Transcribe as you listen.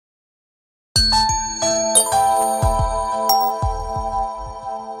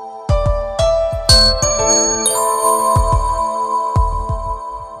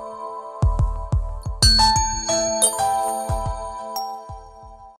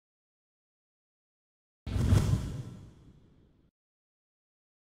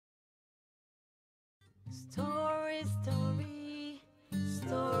Story, story,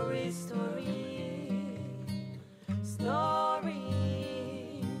 story, story, story.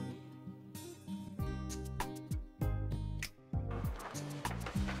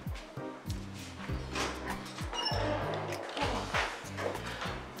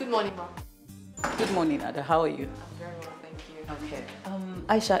 Good morning, Mom. Good morning, Ada. How are you? I'm very well, thank you. Okay.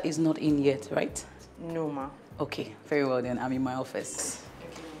 Aisha is not in yet, right? No, Ma. Okay, very well then. I'm in my office.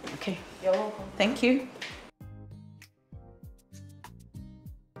 Okay. You're welcome. Thank you.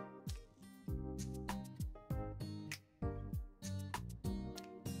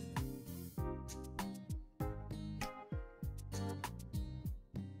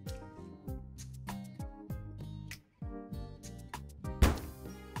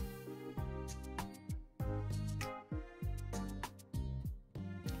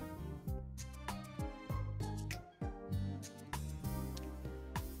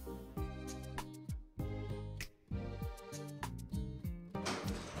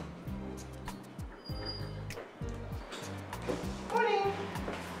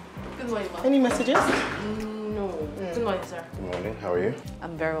 Good morning, Ma. Any messages? No. Good morning, sir. Good morning, how are you?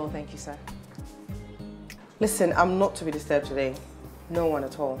 I'm very well, thank you, sir. Listen, I'm not to be disturbed today. No one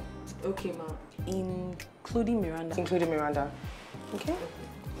at all. Okay, Ma. Including Miranda. Including Miranda. Okay?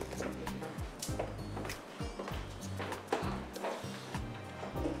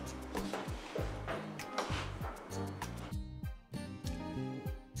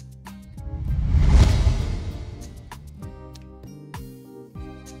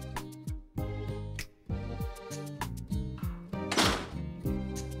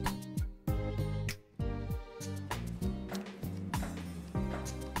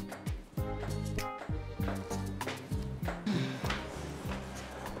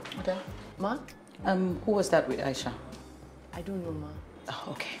 Ada? Ma? Who was that with Aisha? I don't know, Ma.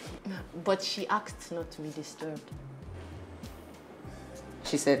 Oh, okay. But she asked not to be disturbed.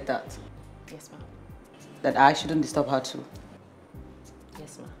 She said that. Yes, Ma. That I shouldn't disturb her too.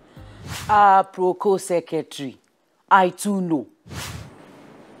 Yes, Ma. Proco secretary. I too know.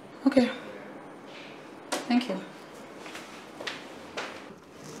 Okay. Thank you.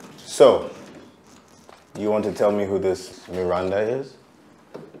 So, you want to tell me who this Miranda is?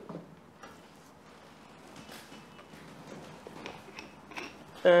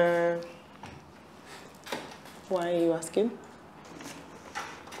 Why are you asking?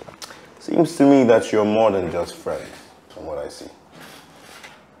 Seems to me that you're more than just friends, from what I see.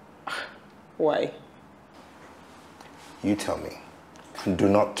 Why? You tell me. And do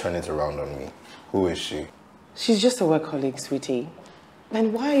not turn it around on me. Who is she? She's just a work colleague, sweetie.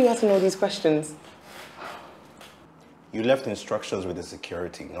 And why are you asking all these questions? You left instructions with the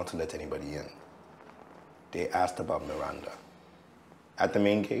security not to let anybody in. They asked about Miranda. At the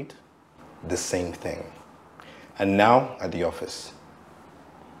main gate, the same thing. And now at the office.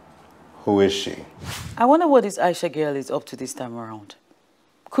 Who is she? I wonder what this Aisha girl is up to this time around.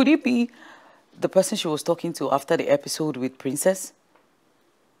 Could it be the person she was talking to after the episode with Princess?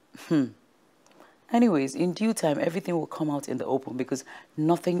 Anyways, in due time, everything will come out in the open because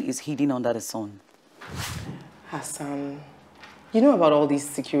nothing is hidden under the sun. Hassan, you know about all these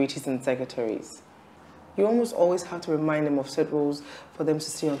securities and secretaries. You almost always have to remind them of set rules for them to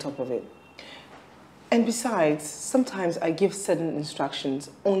stay on top of it. And besides, sometimes I give certain instructions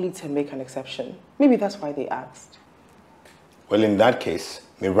only to make an exception. Maybe that's why they asked. Well, in that case,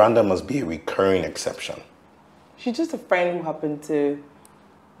 Miranda must be a recurring exception. She's just a friend who happened to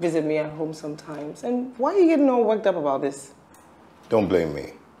visit me at home sometimes. And why are you getting all worked up about this? Don't blame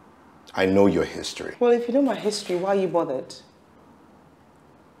me. I know your history. Well, if you know my history, why are you bothered?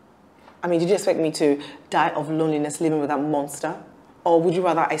 I mean, did you expect me to die of loneliness living with that monster? Or would you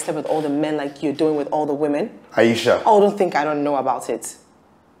rather I slept with all the men like you're doing with all the women? Aisha. Oh, don't think I don't know about it.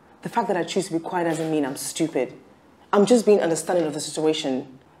 The fact that I choose to be quiet doesn't mean I'm stupid. I'm just being understanding of the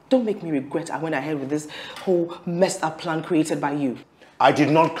situation. Don't make me regret I went ahead with this whole messed up plan created by you. I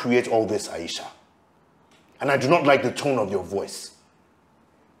did not create all this, Aisha. And I do not like the tone of your voice.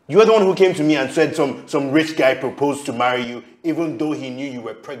 You are the one who came to me and said some rich guy proposed to marry you, even though he knew you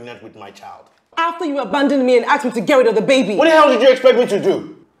were pregnant with my child. After you abandoned me and asked me to get rid of the baby. What the hell did you expect me to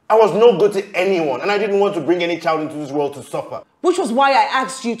do? I was no good to anyone, and I didn't want to bring any child into this world to suffer. Which was why I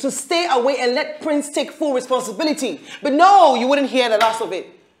asked you to stay away and let Prince take full responsibility. But no, you wouldn't hear the last of it.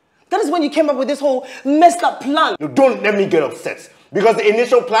 That is when you came up with this whole messed up plan. No, don't let me get upset. Because the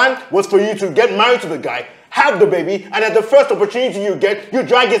initial plan was for you to get married to the guy, have the baby, and at the first opportunity you get, you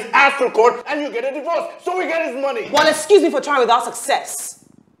drag his ass to court and you get a divorce. So we get his money. Well, excuse me for trying without success.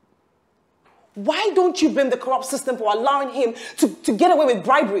 Why don't you blame the corrupt system for allowing him to get away with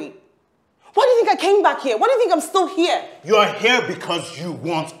bribery? Why do you think I came back here? Why do you think I'm still here? You are here because you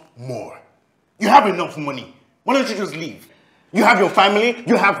want more. You have enough money. Why don't you just leave? You have your family,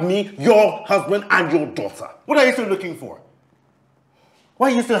 you have me, your husband, and your daughter. What are you still looking for?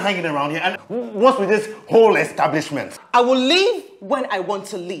 Why are you still hanging around here? And what's with this whole establishment? I will leave when I want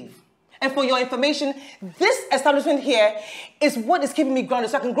to leave. And for your information, this establishment here is what is keeping me grounded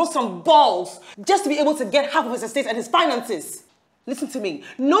so I can grow some balls just to be able to get half of his estate and his finances. Listen to me.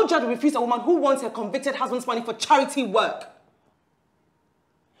 No judge will refuse a woman who wants her convicted husband's money for charity work.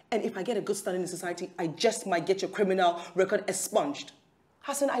 And if I get a good standing in society, I just might get your criminal record expunged.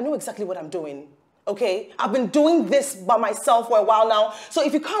 Hassan, I know exactly what I'm doing. Okay? I've been doing this by myself for a while now. So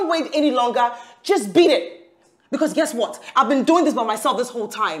if you can't wait any longer, just beat it. Because guess what? I've been doing this by myself this whole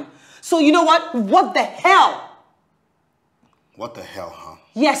time. So you know what? What the hell? What the hell, huh?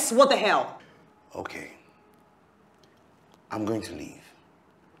 Yes, what the hell? Okay. I'm going to leave.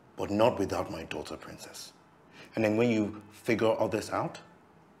 But not without my daughter, Princess. And then when you figure all this out,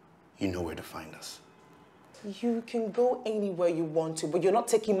 you know where to find us. You can go anywhere you want to, but you're not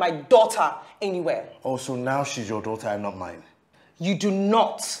taking my daughter anywhere. Oh, so now she's your daughter and not mine. You do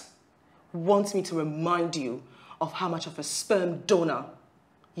not want me to remind you of how much of a sperm donor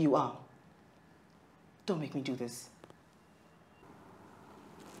you are. Don't make me do this.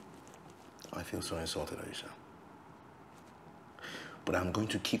 I feel so insulted, Aisha. But I'm going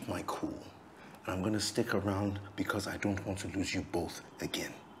to keep my cool. And I'm going to stick around because I don't want to lose you both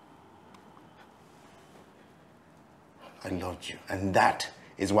again. I loved you. And that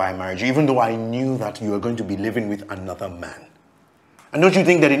is why I married you, even though I knew that you were going to be living with another man. And don't you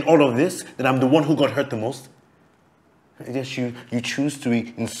think that in all of this, that I'm the one who got hurt the most? Yes, you choose to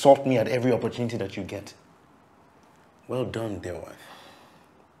insult me at every opportunity that you get. Well done, dear wife.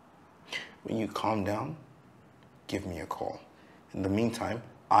 When you calm down, give me a call. In the meantime,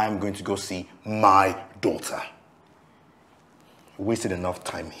 I'm going to go see my daughter. I wasted enough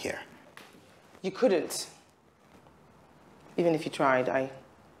time here. You couldn't. Even if you tried,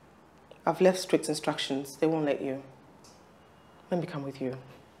 I've left strict instructions. They won't let you. Let me come with you.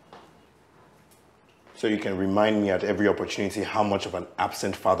 So you can remind me at every opportunity how much of an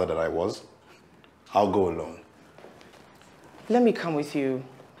absent father that I was? I'll go alone. Let me come with you.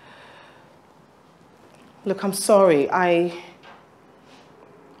 Look, I'm sorry. I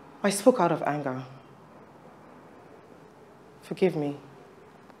spoke out of anger. Forgive me.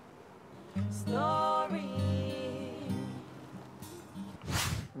 Story.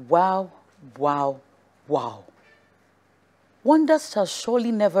 Wow, wow, wow. Wonders shall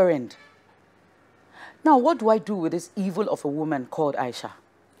surely never end. Now, what do I do with this evil of a woman called Aisha?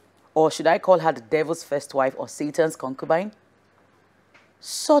 Or should I call her the devil's first wife or Satan's concubine?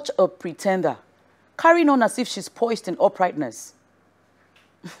 Such a pretender, carrying on as if she's poised in uprightness.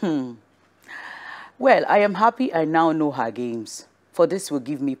 Well, I am happy I now know her games, for this will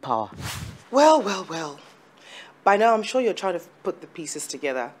give me power. Well, well, well. By now, I'm sure you're trying to put the pieces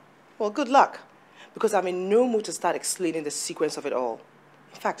together. Well, good luck, because I'm in no mood to start explaining the sequence of it all.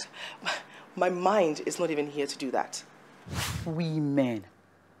 In fact, my mind is not even here to do that. We men.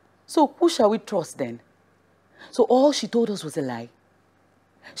 So who shall we trust then? So all she told us was a lie?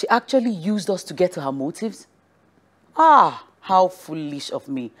 She actually used us to get to her motives? Ah, how foolish of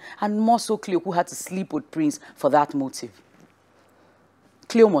me. And more so Cleo, who had to sleep with Prince for that motive.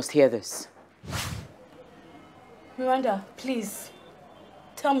 Cleo must hear this. Miranda, please,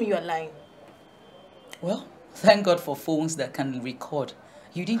 tell me you're lying. Well, thank God for phones that can record.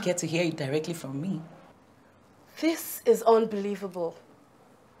 You didn't get to hear it directly from me. This is unbelievable.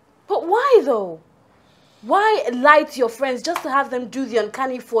 But why though? Why lie to your friends just to have them do the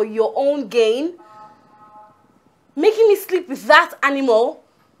uncanny for your own gain? Making me sleep with that animal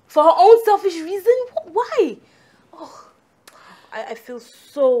for her own selfish reason? Why? Oh, I feel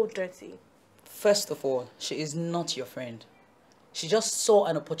so dirty. First of all, she is not your friend. She just saw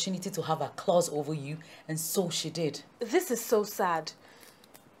an opportunity to have a claws over you, and so she did. This is so sad.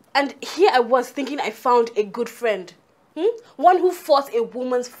 And here I was thinking I found a good friend. One who fought a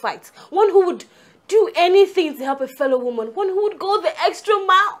woman's fight. One who would do anything to help a fellow woman. One who would go the extra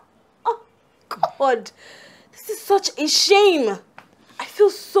mile. Oh, God. This is such a shame. I feel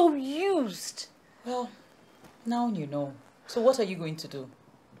so used. Well, now you know. So what are you going to do?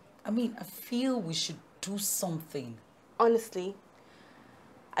 I mean, I feel we should do something. Honestly,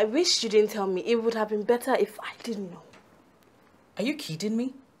 I wish you didn't tell me. It would have been better if I didn't know. Are you kidding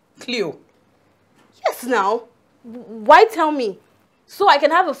me? Cleo. Yes, now. Why tell me? So I can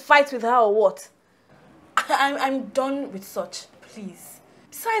have a fight with her or what? I'm done with such, please.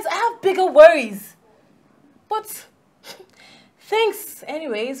 Besides, I have bigger worries. But Thanks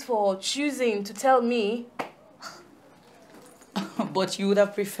anyways for choosing to tell me. But you would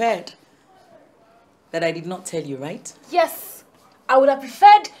have preferred that I did not tell you, right? Yes, I would have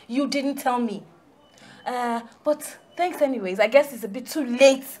preferred you didn't tell me. But thanks anyways. I guess it's a bit too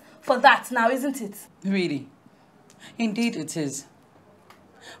late for that now, isn't it? Really? Indeed it is.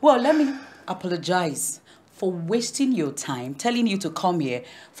 Well, let me apologize for wasting your time, telling you to come here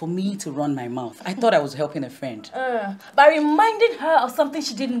for me to run my mouth. I thought I was helping a friend. By reminding her of something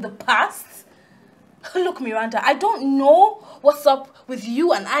she did in the past? Look, Miranda, I don't know what's up with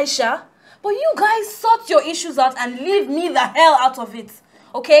you and Aisha, but you guys sort your issues out and leave me the hell out of it,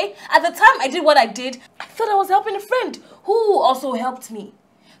 okay? At the time I did what I did, I thought I was helping a friend who also helped me.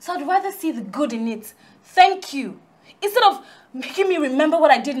 So I'd rather see the good in it. Thank you. Instead of making me remember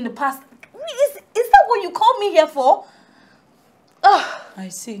what I did in the past. Is that what you called me here for? Ugh. I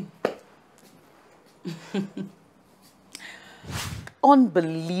see.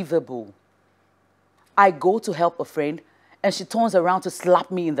 Unbelievable. I go to help a friend and she turns around to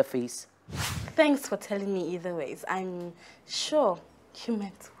slap me in the face. Thanks for telling me either ways. I'm sure you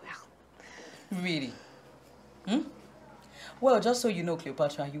meant well. Really? Well, just so you know,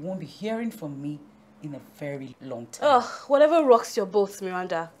 Cleopatra, you won't be hearing from me in a very long time. Ugh, whatever rocks your boat,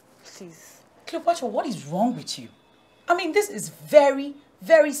 Miranda. Please. Cleopatra, what is wrong with you? I mean, this is very,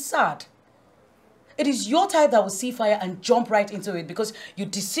 very sad. It is your type that will see fire and jump right into it because you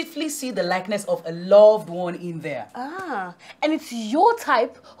deceitfully see the likeness of a loved one in there. Ah, and it's your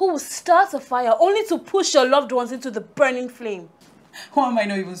type who will start a fire only to push your loved ones into the burning flame. Why am I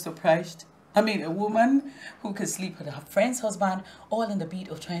not even surprised? I mean, a woman who can sleep with her friend's husband all in the beat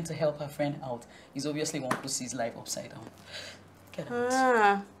of trying to help her friend out is obviously one who sees life upside down. Get out.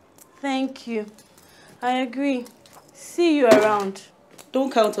 Ah, thank you. I agree. See you around. Don't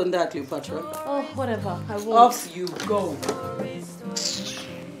count on that, Cleopatra. Oh, whatever. I won't. Off you go.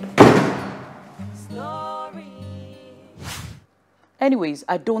 Anyways,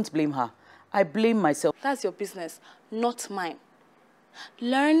 I don't blame her. I blame myself. That's your business, not mine.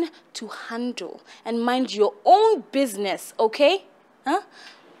 Learn to handle and mind your own business, okay? Huh?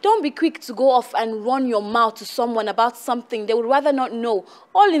 Don't be quick to go off and run your mouth to someone about something they would rather not know,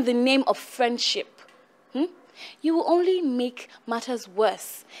 all in the name of friendship. You will only make matters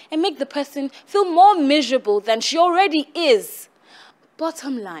worse and make the person feel more miserable than she already is.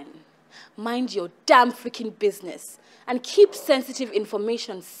 Bottom line, mind your damn freaking business and keep sensitive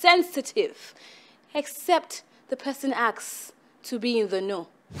information sensitive, except the person asks to be in the know.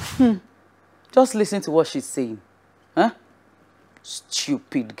 Just listen to what she's saying. Huh?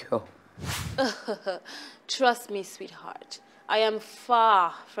 Stupid girl. Trust me, sweetheart. I am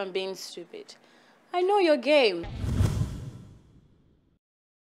far from being stupid. I know your game.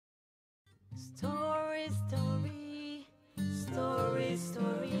 Story, story, story,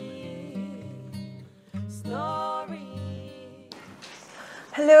 story, story.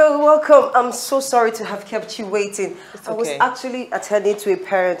 Hello, welcome. I'm so sorry to have kept you waiting. It's I was okay. actually attending to a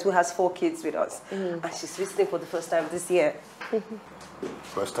parent who has 4 kids with us. And she's visiting for the first time this year.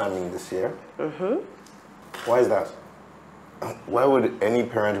 First time in this year? Why is that? Why would any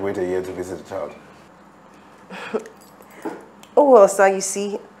parent wait a year to visit a child? Oh, well, sir, you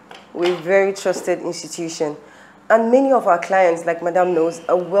see, we're a very trusted institution. And many of our clients, like Madame knows,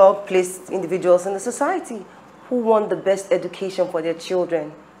 are well-placed individuals in the society who want the best education for their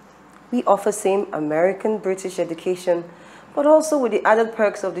children. We offer same American-British education, but also with the added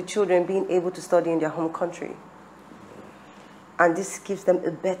perks of the children being able to study in their home country. And this gives them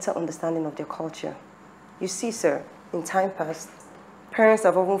a better understanding of their culture. You see, sir, in time past, parents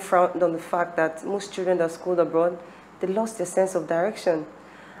have often frowned on the fact that most children that schooled abroad, they lost their sense of direction.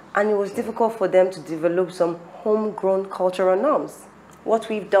 And it was difficult for them to develop some homegrown cultural norms. What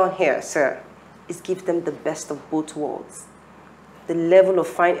we've done here, sir, is give them the best of both worlds. The level of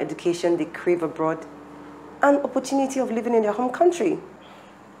fine education they crave abroad and opportunity of living in their home country.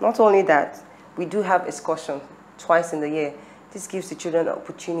 Not only that, we do have excursions twice in the year. This gives the children an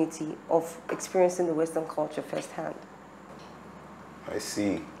opportunity of experiencing the Western culture firsthand. I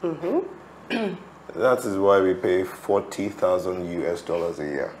see. That is why we pay 40,000 US dollars a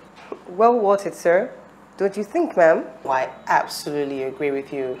year. Well worth it, sir. Don't you think, ma'am? Well, I absolutely agree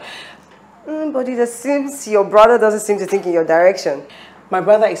with you. But it just seems your brother doesn't seem to think in your direction. My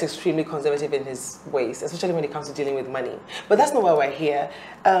brother is extremely conservative in his ways, especially when it comes to dealing with money. But that's not why we're here.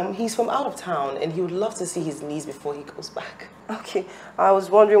 He's from out of town, and he would love to see his niece before he goes back. Okay, I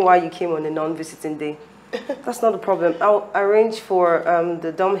was wondering why you came on a non-visiting day. That's not a problem. I'll arrange for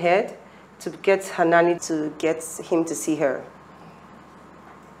the dom head to get her nanny to get him to see her.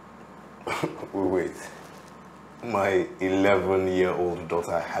 Wait. My 11-year-old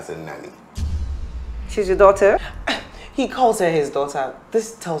daughter has a nanny. She's your daughter? He calls her his daughter.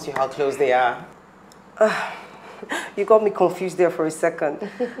 This tells you how close they are. You got me confused there for a second.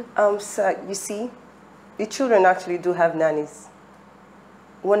 Sir, you see, the children actually do have nannies.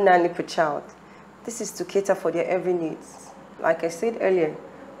 One nanny per child. This is to cater for their every needs. Like I said earlier,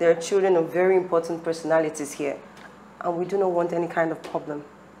 there are children of very important personalities here, and we do not want any kind of problem.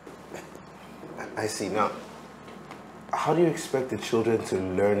 I see. Now, how do you expect the children to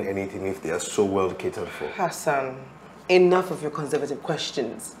learn anything if they are so well catered for? Hassan, enough of your conservative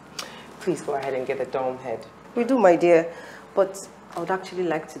questions. Please go ahead and get the dome head. We do, my dear, but I would actually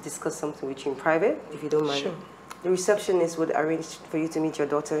like to discuss something with you in private, if you don't mind. Sure. The receptionist would arrange for you to meet your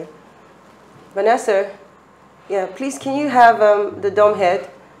daughter. Vanessa, yeah, please, can you have the dome head?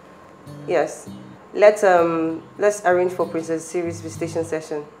 Yes. Let's arrange for Princess Siri's visitation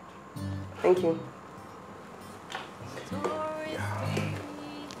session. Thank you.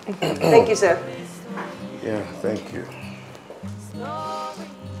 Thank you, sir. Yeah, thank you.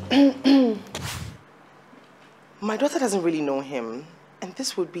 My daughter doesn't really know him, and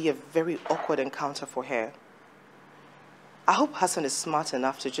this would be a very awkward encounter for her. I hope Hassan is smart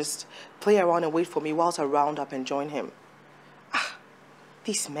enough to just play around and wait for me whilst I round up and join him.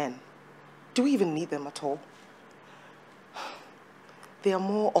 These men, do we even need them at all? They are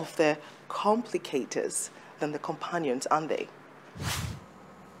more of the complicators than the companions, aren't they?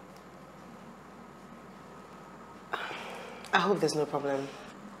 I hope there's no problem.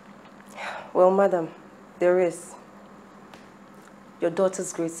 Well, madam, there is. Your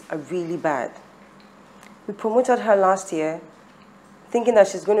daughter's grades are really bad. We promoted her last year, thinking that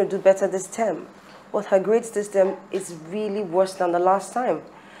she's going to do better this term. But her grades this term is really worse than the last time.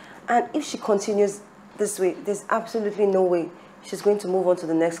 And if she continues this way, there's absolutely no way she's going to move on to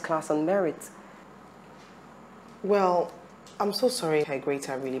the next class on merit. Well, I'm so sorry her grades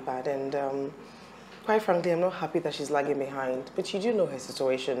are really bad, and quite frankly, I'm not happy that she's lagging behind. But you do know her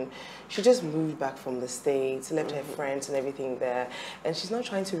situation. She just moved back from the States, left her friends and everything there, and she's now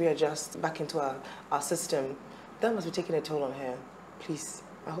trying to readjust back into our system. That must be taking a toll on her. Please,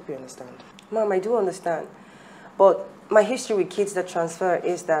 I hope you understand. Mom, I do understand. But my history with kids that transfer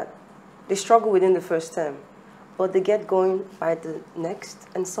is that they struggle within the first term, but they get going by the next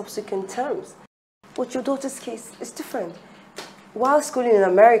and subsequent terms. But your daughter's case is different. While schooling in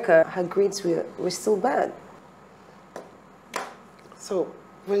America, her grades were still bad. So,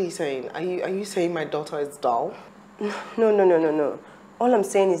 what are you saying? Are you saying my daughter is dull? No. All I'm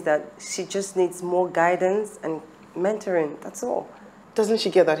saying is that she just needs more guidance and mentoring, that's all. Doesn't she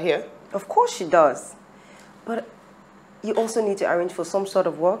get that here? Of course she does. But you also need to arrange for some sort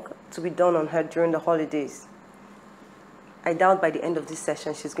of work to be done on her during the holidays. I doubt by the end of this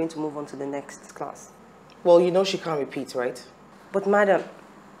session she's going to move on to the next class. Well, you know she can't repeat, right? But madam,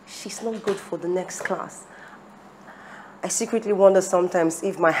 she's not good for the next class. I secretly wonder sometimes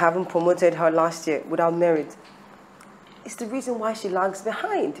if my having promoted her last year without merit is the reason why she lags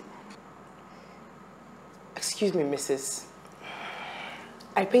behind. Excuse me, Mrs.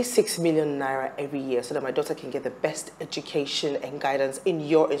 I pay 6 million naira every year so that my daughter can get the best education and guidance in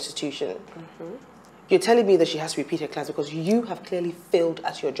your institution. You're telling me that she has to repeat her class because you have clearly failed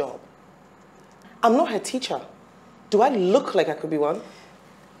at your job. I'm not her teacher. Do I look like I could be one?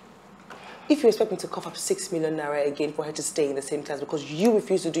 If you expect me to cough up 6 million naira again for her to stay in the same class because you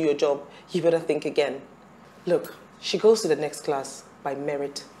refuse to do your job, you better think again. Look, she goes to the next class by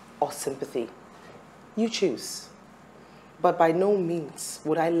merit or sympathy. You choose. But by no means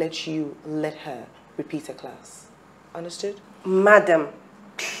would I let her repeat her class. Understood? Madam,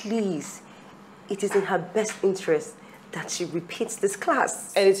 please. It is in her best interest that she repeats this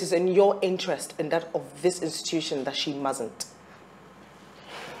class. And it is in your interest and that of this institution that she mustn't.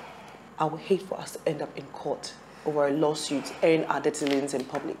 I would hate for us to end up in court over a lawsuit airing our dirty linen in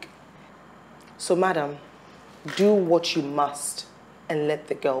public. So, madam, do what you must and let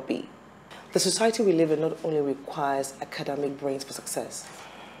the girl be. The society we live in not only requires academic brains for success.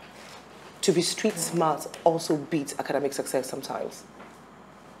 To be street smart also beats academic success sometimes.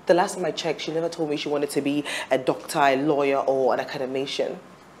 The last time I checked, she never told me she wanted to be a doctor, a lawyer, or an academician.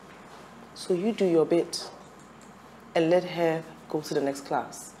 So you do your bit and let her go to the next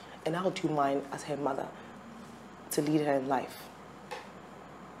class. And I'll do mine as her mother to lead her in life.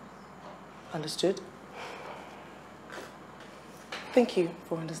 Understood? Thank you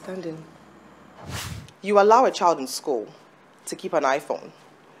for understanding. You allow a child in school to keep an iPhone,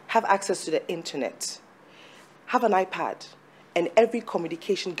 have access to the internet, have an iPad, and every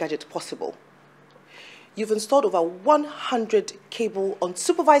communication gadget possible. You've installed over 100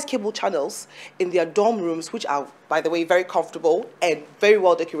 unsupervised cable channels in their dorm rooms, which are, by the way, very comfortable and very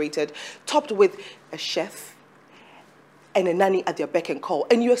well decorated, topped with a chef and a nanny at their beck and call.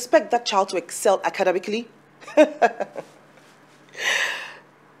 And you expect that child to excel academically?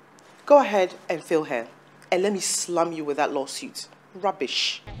 Go ahead and fail her, and let me slam you with that lawsuit.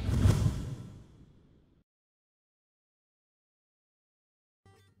 Rubbish.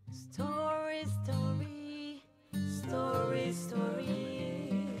 Story, story, story,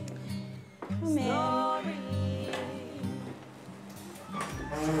 story. Story.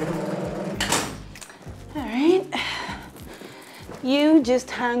 All right. You just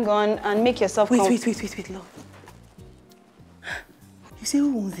hang on and make yourself Wait, love. You say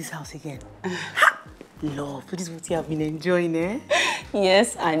who owns this house again? Love, this is what you have been enjoying, eh?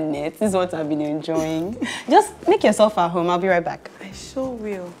 Yes, Annette, this is what I've been enjoying. Just make yourself at home. I'll be right back. I sure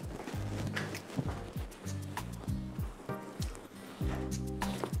will.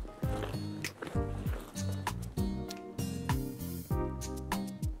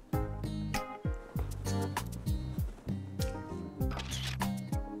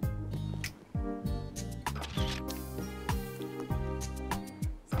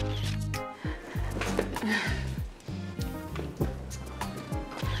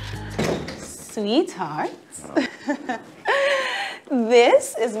 Sweetheart,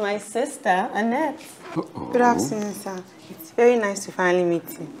 this is my sister, Annette. Good afternoon, sir. It's very nice to finally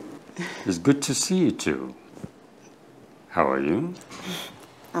meet you. It's good to see you too. How are you?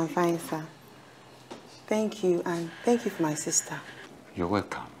 I'm fine, sir. Thank you, and thank you for my sister. You're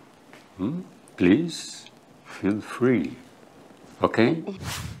welcome. Please, feel free. Okay?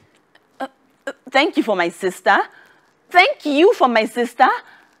 Thank you for my sister. Thank you for my sister.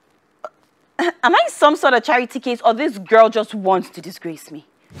 Am I some sort of charity case, or this girl just wants to disgrace me?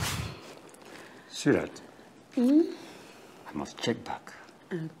 Sweetheart, I must check back.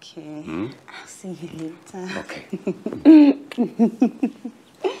 Okay. I'll see you later. Okay.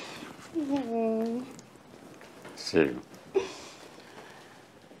 See you.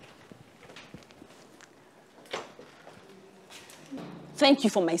 Thank you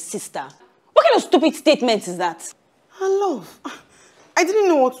for my sister. What kind of stupid statement is that? Love, I didn't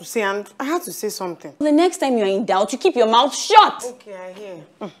know what to say, and I had to say something. The next time you're in doubt, you keep your mouth shut. Okay, I hear.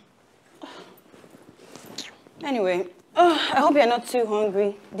 Anyway, I hope you're not too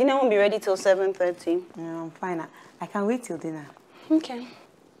hungry. Dinner won't be ready till 7:30. Yeah, I'm fine. I can wait till dinner. Okay.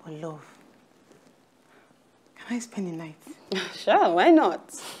 But love, can I spend the night? Sure, why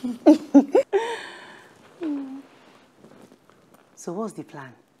not? So what's the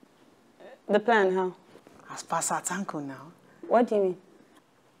plan? The plan, how? As per Satanko now. What do you mean?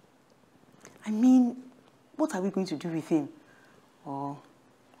 I mean, what are we going to do with him? Or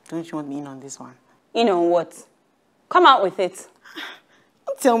don't you want me in on this one? In on what? Come out with it.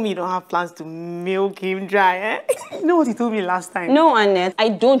 Don't tell me you don't have plans to milk him dry, eh? You know what he told me last time? No, Annette, I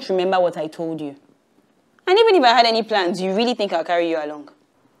don't remember what I told you. And even if I had any plans, you really think I'll carry you along?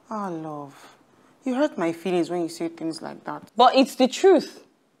 Oh, love. You hurt my feelings when you say things like that. But it's the truth.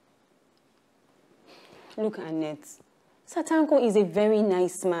 Look, Annette, Satanko is a very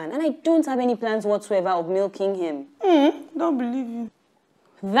nice man, and I don't have any plans whatsoever of milking him. Don't believe you.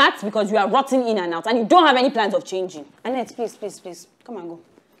 That's because you are rotting in and out, and you don't have any plans of changing. Annette, please, please, please, come and go.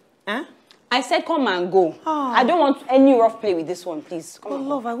 Eh? I said come and go. Oh. I don't want any rough play with this one, please. Come on.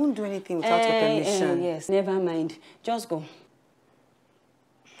 Love, I won't do anything without your permission. Yes, never mind. Just go.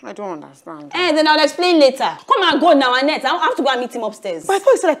 I don't understand. Then I'll explain later. Come and go now, Annette. I'll have to go and meet him upstairs. But I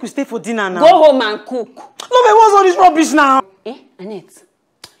thought you said I could stay for dinner now. Go home and cook. Love, what's all this rubbish now? Annette,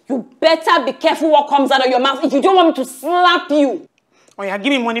 you better be careful what comes out of your mouth if you don't want me to slap you. Oh, yeah,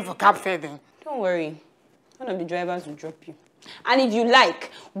 give me money for cab fare then. Don't worry. One of the drivers will drop you. And if you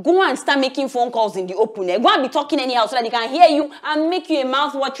like, go and start making phone calls in the open air. Go and be talking anyhow so that they can hear you and make you a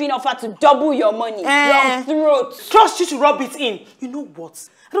mouth-watering offer to double your money. Your throat. Trust you to rub it in. You know what?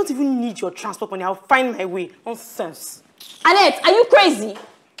 I don't even need your transport money. I'll find my way. Nonsense. Annette, are you crazy?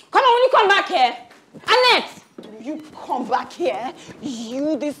 Come on, will you come back here? Annette! You come back here.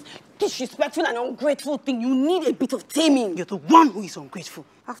 You, this disrespectful and ungrateful thing. You need a bit of taming. You're the one who is ungrateful.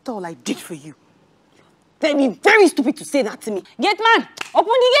 After all I did for you. Very, very stupid to say that to me. Gate man,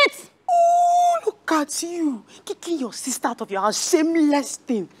 open the gate. Oh, look at you. Kicking your sister out of your house. Shameless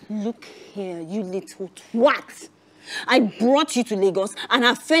thing. Look here, you little twat. I brought you to Lagos and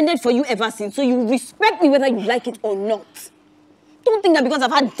have fended for you ever since, so you respect me whether you like it or not. Don't think that because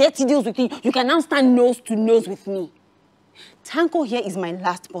I've had dirty deals with you, you can now stand nose to nose with me. Tanko here is my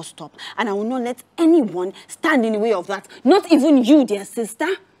last bus stop, and I will not let anyone stand in the way of that. Not even you, dear sister.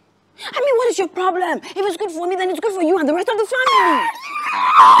 I mean, what is your problem? If it's good for me, then it's good for you and the rest of the family.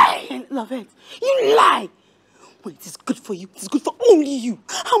 Lovette, you lie. Well, it is good for you. It is good for only you.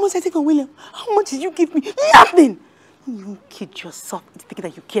 How much I take from William? How much did you give me? Nothing. You kid yourself into thinking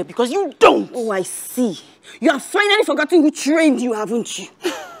that you care because you don't. Oh, I see. You have finally forgotten who trained you, haven't you?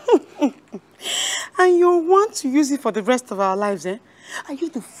 And you want to use it for the rest of our lives, eh? Are you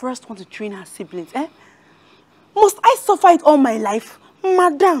the first one to train her siblings, eh? Must I suffer it all my life?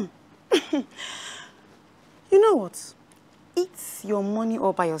 Madam. You know what? Eat your money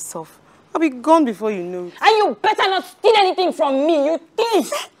all by yourself. I'll be gone before you know it. And you better not steal anything from me, you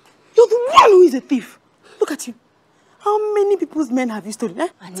thief! You're the one who is a thief. Look at you. How many people's men have you stolen, eh?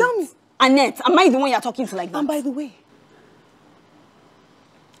 Annette. Tell me. Annette, am I the one you're talking to like that? And by the way,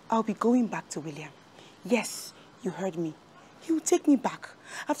 I'll be going back to William. Yes, you heard me. He will take me back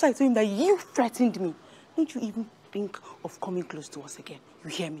after I told him that you threatened me. Don't you even think of coming close to us again. You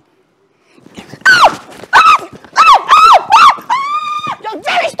hear me? You're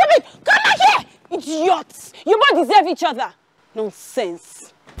very stupid! Come back here! Idiots! You both deserve each other.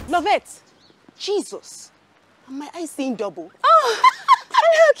 Nonsense. Lovette, Jesus. Am my eyes seeing double? Oh,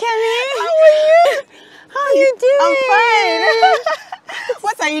 hello, Kelly. How are you? I'm fine.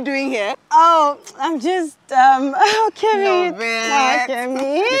 What are you doing here? Oh, I'm just, oh, Kelly. Lovette.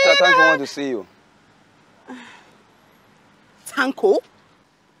 Kelly. Mr. Tanko want to see you. Tanko?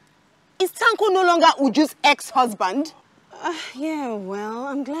 Is Tanko no longer Uju's ex-husband? Yeah, well,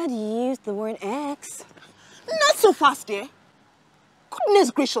 I'm glad you used the word ex. Not so fast, dear.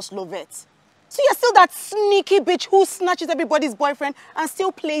 Goodness gracious, Lovette. So you're still that sneaky bitch who snatches everybody's boyfriend and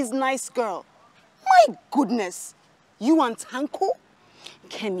still plays nice girl. My goodness. You and Tanko?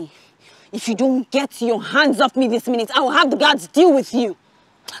 Kemi, if you don't get your hands off me this minute, I will have the guards deal with you.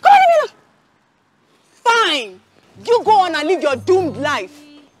 Come on, leave me alone. Fine. You go on and live your doomed life.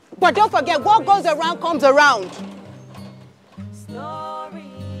 But don't forget, what goes around comes around.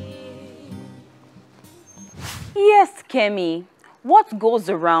 Yes, Kemi. What goes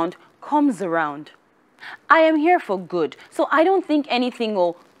around comes around. I am here for good, so I don't think anything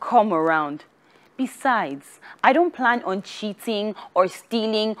will come around. Besides, I don't plan on cheating or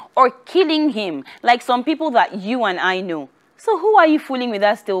stealing or killing him like some people that you and I know. So who are you fooling with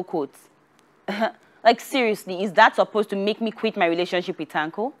that still quote? Like seriously, is that supposed to make me quit my relationship with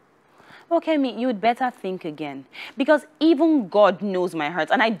Tanko? Okay, you'd better think again. Because even God knows my heart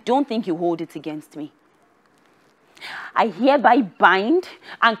and I don't think you hold it against me. I hereby bind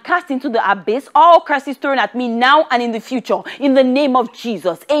and cast into the abyss all curses thrown at me now and in the future. In the name of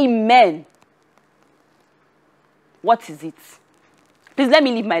Jesus. Amen. What is it? Please let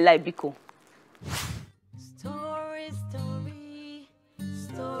me live my life, Biko. Story, story,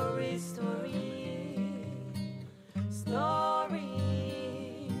 story, story, story.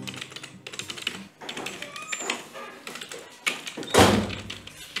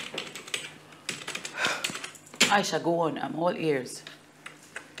 Aisha, go on. I'm all ears.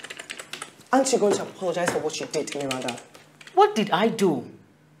 Aren't you going to apologize for what you did, Miranda? What did I do?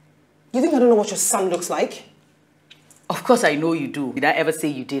 You think I don't know what your son looks like? Of course I know you do. Did I ever say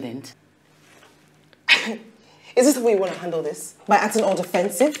you didn't? Is this the way you want to handle this? By acting all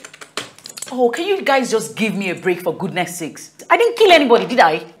defensive? Oh, can you guys just give me a break for goodness sakes? I didn't kill anybody, did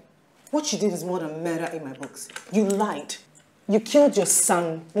I? What you did is more than murder in my books. You lied. You killed your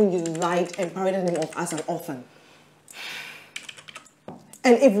son when you lied and paraded him off as an orphan.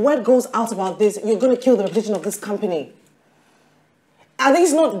 And if word goes out about this, you're going to kill the reputation of this company. Are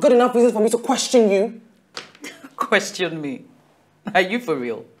these not good enough reasons for me to question you? Question me? Are you for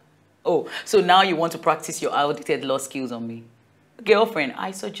real? Oh, so now you want to practice your outdated law skills on me? Girlfriend,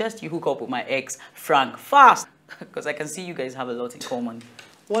 I suggest you hook up with my ex, Frank, fast. Because I can see you guys have a lot in common.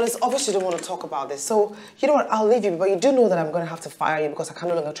 Well, it's obvious you don't want to talk about this. So, you know what, I'll leave you. But you do know that I'm going to have to fire you because I can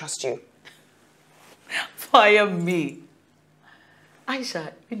no longer trust you. Fire me?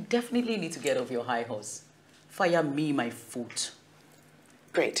 Aisha, you definitely need to get off your high horse. Fire me, my foot.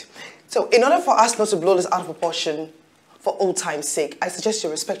 Great. So, in order for us not to blow this out of proportion for old time's sake, I suggest you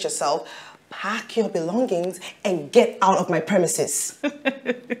respect yourself, pack your belongings, and get out of my premises.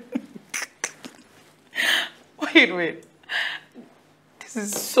 Wait. This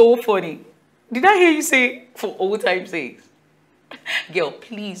is so funny. Did I hear you say for old time's sake? Girl,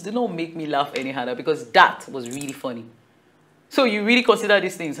 please do not make me laugh any harder because that was really funny. So you really consider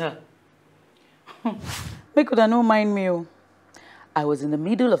these things, huh? Make could no mind me. I was in the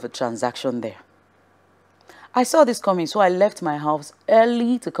middle of a transaction there. I saw this coming, so I left my house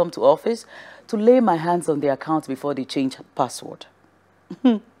early to come to office to lay my hands on the account before they changed password.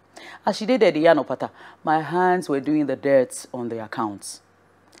 As she did at the Yanopata, my hands were doing the dirt on the accounts.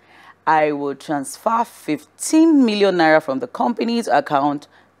 I will transfer 15 million naira from the company's account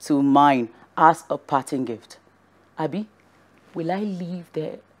to mine as a parting gift. Abi, will I leave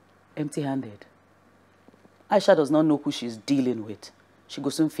there empty-handed? Aisha does not know who she's dealing with. She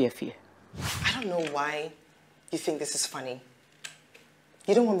goes soon fear. I don't know why you think this is funny.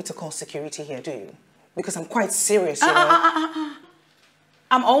 You don't want me to call security here, do you? Because I'm quite serious, you know.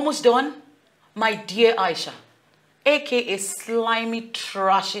 I'm almost done. My dear Aisha, aka slimy,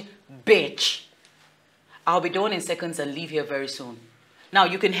 trashy bitch. I'll be done in seconds and leave here very soon. Now,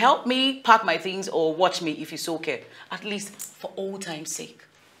 you can help me pack my things or watch me if you so care. At least for old time's sake.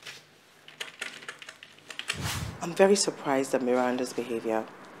 I'm very surprised at Miranda's behavior.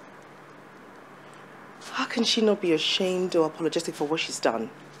 How can she not be ashamed or apologetic for what she's done?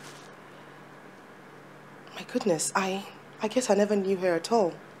 My goodness, I guess I never knew her at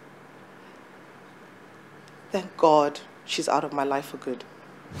all. Thank God she's out of my life for good.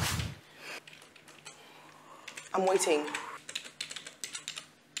 I'm waiting.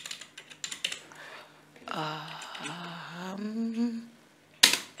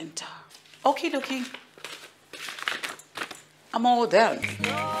 Enter. Okay, dokie. I'm all done.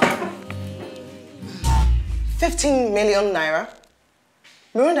 15 million naira?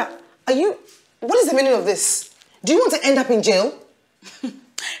 Miranda, what is the meaning of this? Do you want to end up in jail?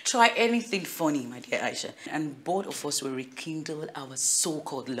 Try anything funny, my dear Aisha, and both of us will rekindle our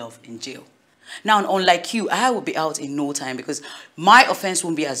so-called love in jail. Now, unlike you, I will be out in no time because my offense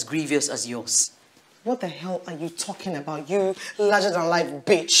won't be as grievous as yours. What the hell are you talking about, you larger-than-life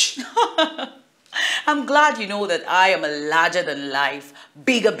bitch? I'm glad you know that I am a larger-than-life,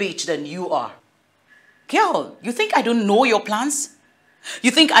 bigger bitch than you are. Girl, you think I don't know your plans?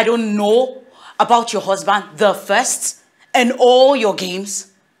 You think I don't know about your husband, the first, and all your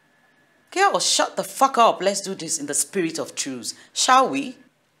games? Girl, shut the fuck up. Let's do this in the spirit of truth, shall we?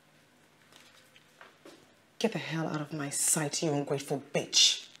 Get the hell out of my sight, you ungrateful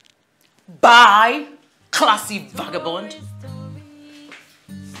bitch. Bye, classy vagabond.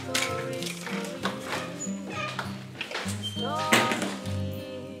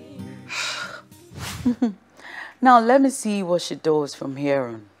 Now let me see what she does from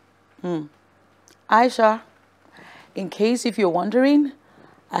here on. Aisha, in case if you're wondering,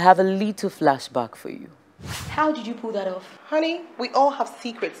 I have a little flashback for you. How did you pull that off? Honey, we all have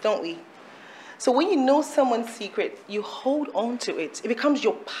secrets, don't we? So when you know someone's secret, you hold on to it. It becomes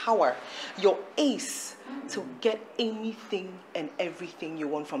your power, your ace to get anything and everything you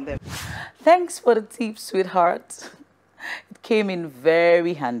want from them. Thanks for the tip, sweetheart. It came in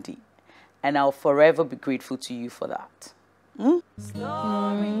very handy, and I'll forever be grateful to you for that.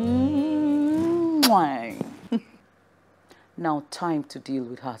 Now time to deal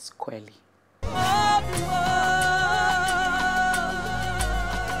with her squarely.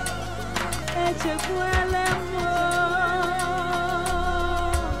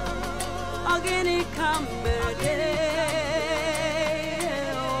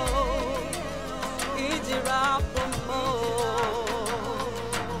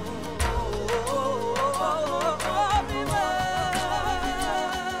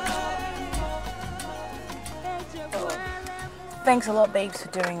 Thanks a lot, babes, for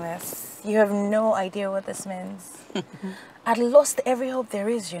doing this. You have no idea what this means. I'd lost every hope there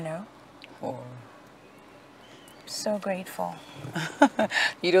is, you know. Oh. So grateful.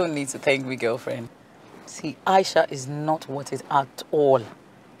 You don't need to thank me, girlfriend. See, Aisha is not what it at all.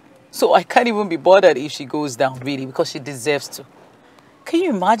 So I can't even be bothered if she goes down, really, because she deserves to. Can you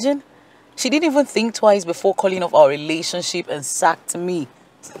imagine? She didn't even think twice before calling off our relationship and sacked me.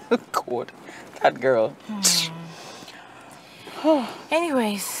 God, that girl.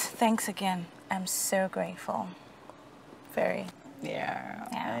 Anyways, thanks again. I'm so grateful. Very. Yeah,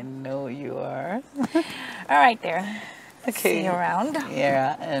 I know you are. All right, there. Okay. See you around.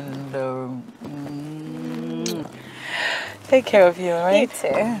 Yeah, and take care of you, all right? You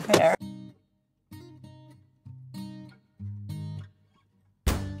too. Yeah.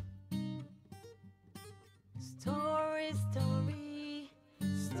 Story, story,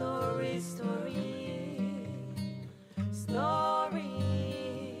 story, story, story.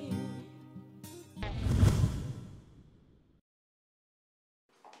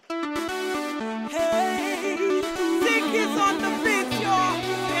 Hey, Nick is on the beat, y'all.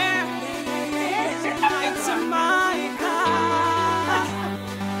 Yeah, it's Jamaica.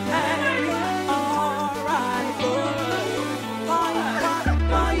 Hey.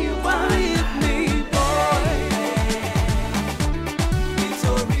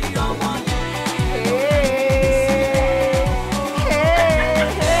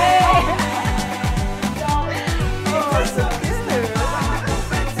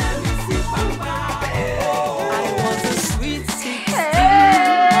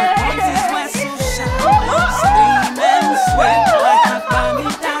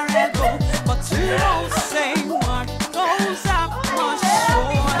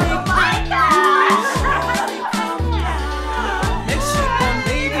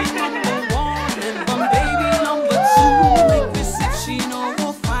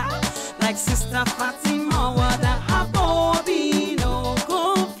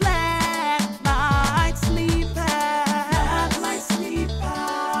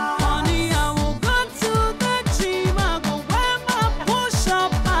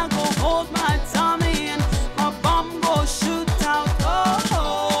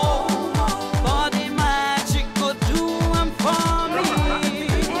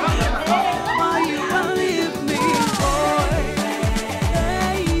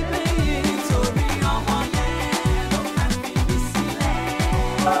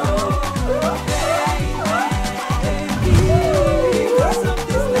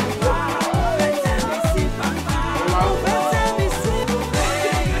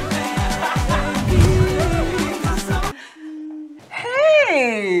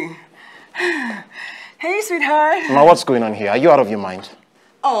 Ma, what's going on here? Are you out of your mind?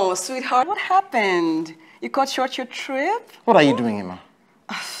 Oh, sweetheart, what happened? You cut short your trip? What are you doing, Emma?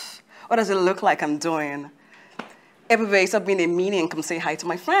 What does it look like I'm doing? Everybody stop being a meanie and come say hi to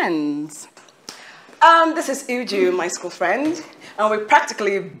my friends. This is Uju, my school friend, and we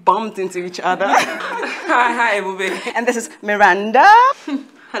practically bumped into each other. Hi, Egbe. And this is Miranda.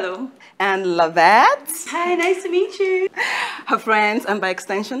 Hello. And Lavette. Hi, nice to meet you. Her friends, and by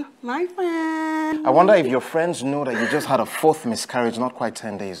extension, my friend. I wonder if your friends know that you just had a 4th miscarriage, not quite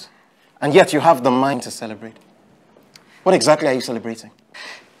 10 days. And yet you have the mind to celebrate. What exactly are you celebrating?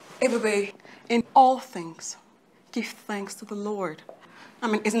 Egbe, in all things, give thanks to the Lord. I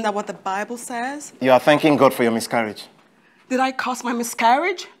mean, isn't that what the Bible says? You are thanking God for your miscarriage. Did I cause my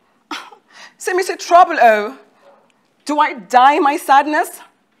miscarriage? Say me say trouble, oh. Do I die in my sadness?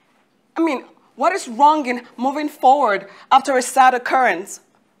 I mean, what is wrong in moving forward after a sad occurrence?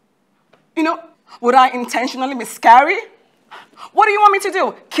 You know, would I intentionally miscarry? What do you want me to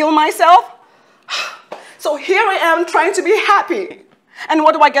do? Kill myself? So here I am trying to be happy. And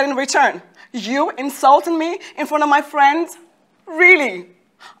what do I get in return? You insulting me in front of my friends? Really?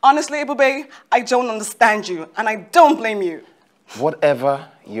 Honestly, Egbe, I don't understand you, and I don't blame you. Whatever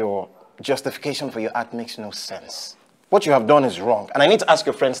your justification for your act makes no sense. What you have done is wrong, and I need to ask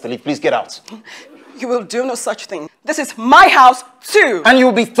your friends to leave. Please get out. You will do no such thing. This is my house, too. And you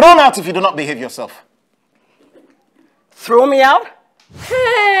will be thrown out if you do not behave yourself. Throw me out?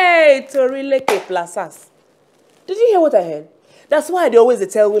 Hey, Tori Lekki Plazas. Did you hear what I heard? That's why they always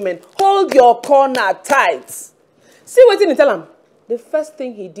tell women, hold your corner tight. See what he tell him? The first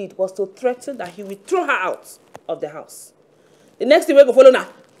thing he did was to threaten that he will throw her out of the house. The next thing we go follow now,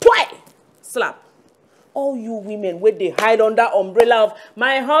 slap. All you women where they hide under umbrella of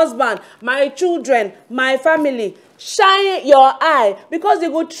my husband, my children, my family, shine your eye because they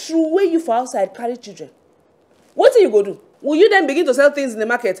go through where you for outside carry children. What do you go do? Will you then begin to sell things in the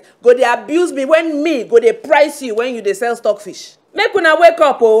market? Go they abuse me when me go they price you when you they sell stockfish. Make una wake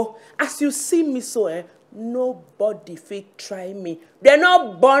up, oh. As you see me so, nobody fit try me. They're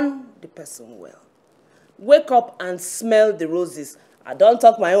not born the person well. Wake up and smell the roses. I don't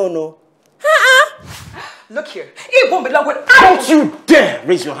talk my own, no. Look here. It won't be long when Don't you dare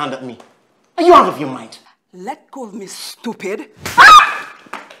raise your hand at me. Are you out of your mind? Let go of me, stupid.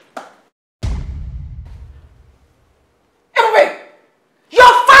 Egbe,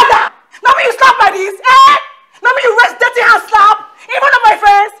 your father! Now me you slap like this, eh? Now me you rest dirty and slap in front of my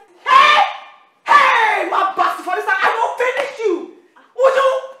friends. Hey, my bastard for this time, I will finish you. Would you?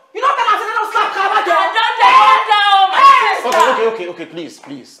 You don't tell us I don't slap Kaba girl. Okay,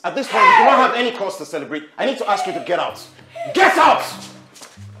 please. At this point, you do not have any cause to celebrate. I need to ask you to get out. Get out!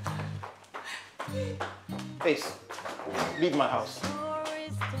 Face, leave my house.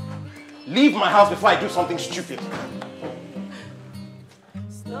 Leave my house before I do something stupid.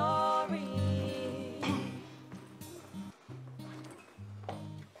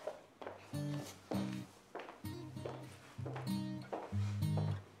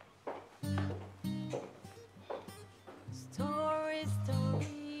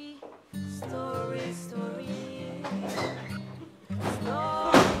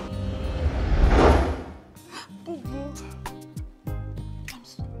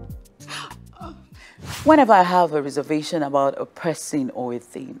 Whenever I have a reservation about a person or a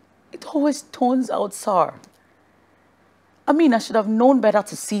thing, it always turns out sour. I mean, I should have known better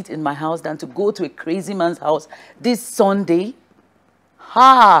to sit in my house than to go to a crazy man's house this Sunday.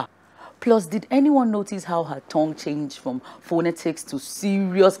 Ha! Plus, did anyone notice how her tongue changed from phonetics to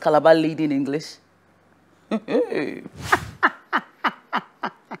serious Calabar lady in English? Not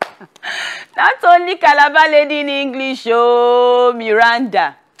only Calabar lady in English, oh,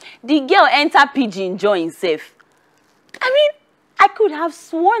 Miranda. The girl enter pidgin join safe. I mean, I could have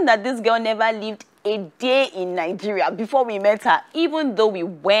sworn that this girl never lived a day in Nigeria before we met her, even though we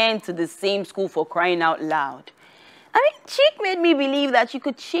went to the same school for crying out loud. I mean, Chick made me believe that you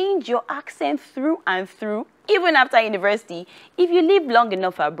could change your accent through and through, even after university, if you live long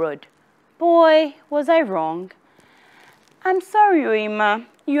enough abroad. Boy, was I wrong. I'm sorry, Oima.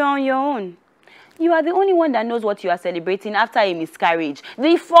 You're on your own. You are the only one that knows what you are celebrating after a miscarriage.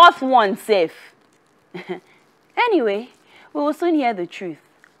 The 4th one, safe. Anyway, we will soon hear the truth.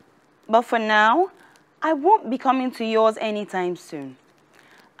 But for now, I won't be coming to yours anytime soon.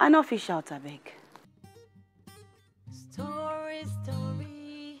 An official tabeg. Story,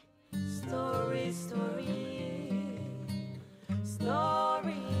 story, story, story,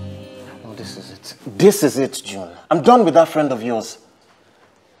 story. No, this is it. This is it, June. I'm done with that friend of yours.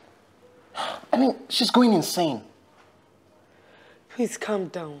 I mean, she's going insane. Please calm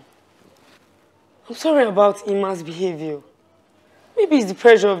down. I'm sorry about Ima's behavior. Maybe it's the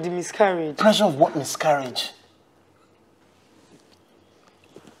pressure of the miscarriage. Pressure of what miscarriage?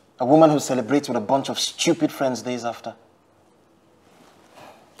 A woman who celebrates with a bunch of stupid friends days after.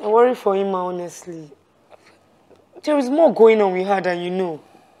 I worry for Ima, honestly. There is more going on with her than you know.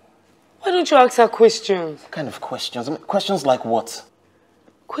 Why don't you ask her questions? What kind of questions? I mean, questions like what?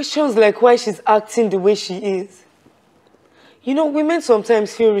 Questions like why she's acting the way she is. You know, women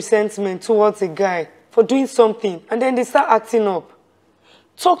sometimes feel resentment towards a guy for doing something and then they start acting up.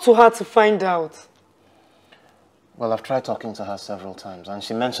 Talk to her to find out. Well, I've tried talking to her several times and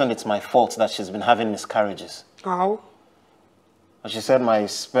she mentioned it's my fault that she's been having miscarriages. How? But she said my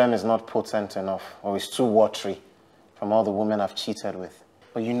sperm is not potent enough or it's too watery from all the women I've cheated with.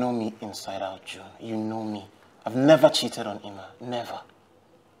 But you know me inside out, June. You know me. I've never cheated on Ima. Never.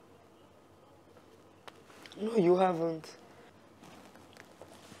 No, you haven't.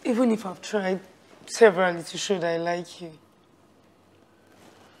 Even if I've tried severally to show that I like you.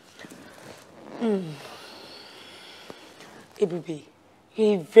 Egbe,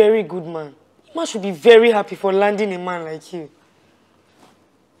 you're a very good man. Ima should be very happy for landing a man like you.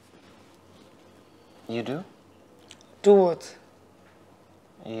 You do? Do what?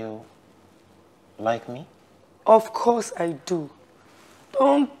 You like me? Of course I do.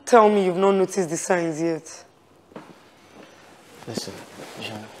 Don't tell me you've not noticed the signs yet. Listen,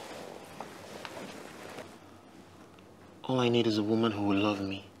 Jean. All I need is a woman who will love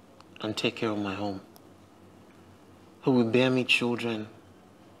me and take care of my home. Who will bear me children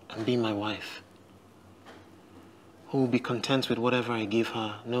and be my wife. Who will be content with whatever I give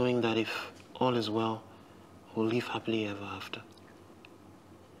her, knowing that if all is well, we'll live happily ever after.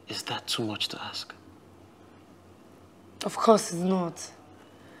 Is that too much to ask? Of course it's not.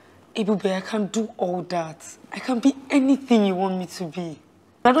 Egbe, I can do all that. I can be anything you want me to be.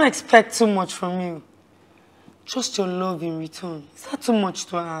 I don't expect too much from you. Just your love in return. Is that too much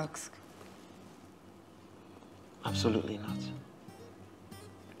to ask? Absolutely not.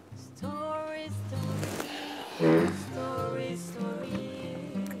 Story, story, story, story,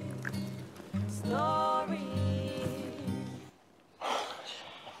 story.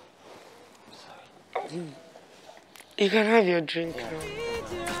 You can have your drink now.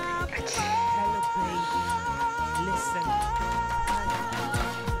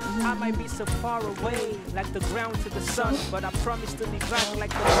 I might be so far away, like the ground to the sun, but I promise to be back like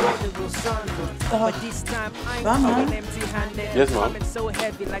the prodigal son. But this time I'm coming empty-handed. Yes, ma'am. Coming so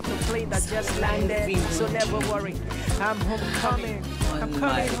heavy like the plane that just landed. So never worry, I'm homecoming. I'm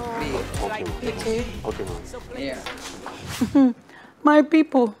coming home. Like Okay, ma'am. Yeah. My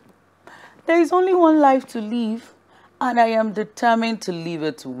people, there is only one life to live, and I am determined to live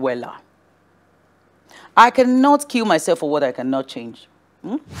it well. I cannot kill myself for what I cannot change.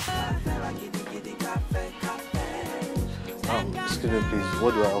 Excuse me, please.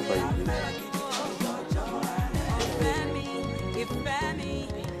 What do I offer you, please?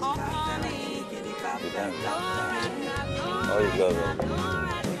 Oh, you got it.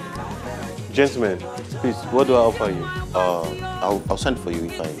 Gentlemen, please, what do I offer you? I'll send for you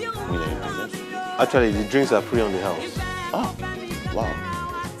if I need anything. Yes? Actually, the drinks are free on the house. Oh, wow.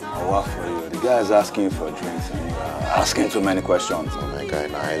 I'll work for you. The guy is asking for drinks and you are asking too many questions. Oh my God,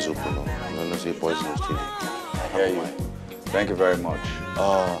 my eyes open. No, say poisonous tea. I hear you. Thank you very much.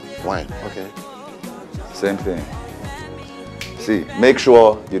 Wine. Okay. Same thing. See, make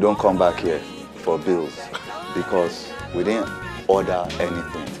sure you don't come back here for bills because we didn't order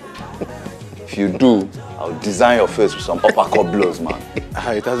anything. If you do, I'll design your face with some uppercut blows, man.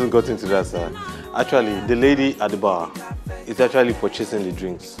 It hasn't gotten to that, sir. Actually, the lady at the bar is actually purchasing the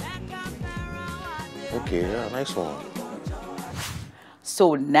drinks. Okay, yeah, nice one.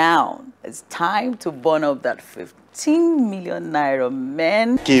 So now it's time to burn up that 15 million naira,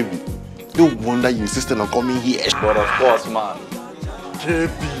 man. KB, no wonder you insisted on coming here. But of course, man. KB.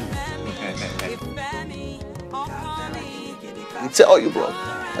 I tell you, bro,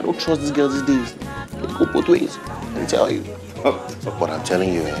 I don't trust this girl these days. It go both ways. I tell you. But I'm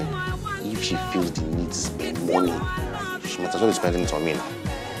telling you, if she feels the need to spend money, she might as well be spending it on me now.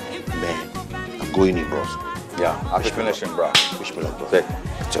 Man, I'm going in, bros. Yeah, I'll be finishing, bro. Wish me luck, bro. Take. I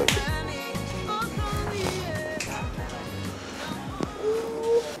tell you.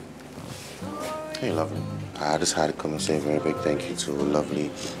 Hey, lovely. I just had to come and say a very big thank you to a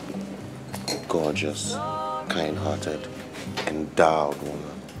lovely, gorgeous, kind-hearted, endowed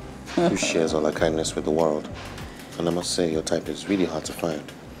woman who shares all her kindness with the world. And I must say, your type is really hard to find.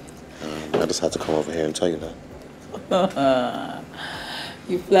 I just had to come over here and tell you that.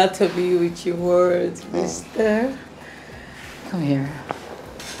 You flatter me with your words, mister. Come here.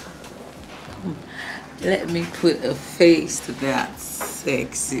 Let me put a face to that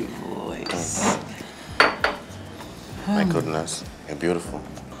sexy voice. My goodness, you're beautiful.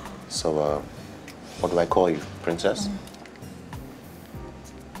 So, what do I call you? Princess?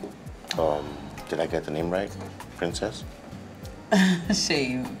 Did I get the name right? Princess?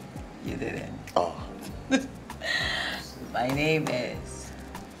 Shame you didn't. Oh. My name is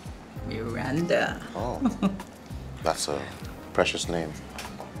Miranda. Oh. That's a precious name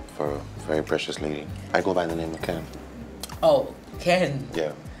for a very precious lady. I go by the name of Ken. Oh, Ken.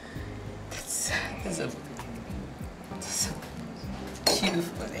 Yeah. That's a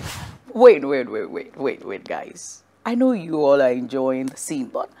beautiful name. Wait, guys. I know you all are enjoying the scene,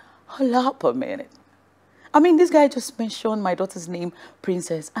 but hold up a minute. I mean, this guy just mentioned my daughter's name,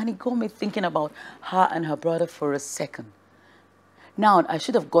 Princess, and it got me thinking about her and her brother for a second. Now, I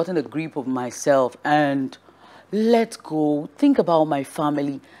should have gotten a grip of myself and let go, think about my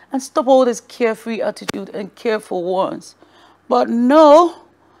family, and stop all this carefree attitude and care for once. But no,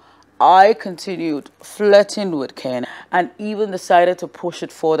 I continued flirting with Ken and even decided to push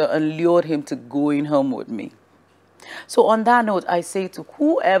it further and lured him to going home with me. So on that note, I say to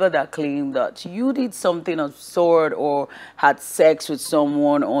whoever that claimed that you did something absurd or had sex with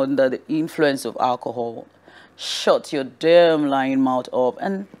someone under the influence of alcohol, shut your damn lying mouth up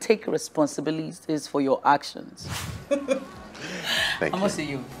and take responsibilities for your actions. I must say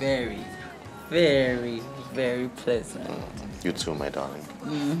you're very, very, very pleasant. You too, my darling.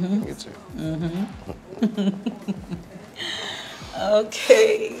 Mm-hmm. You too. Mm-hmm.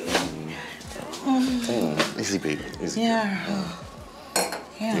 Okay. Easy, baby. Easy. Yeah.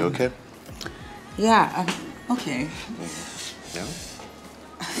 Yeah. You okay? Yeah, I'm okay. Yeah?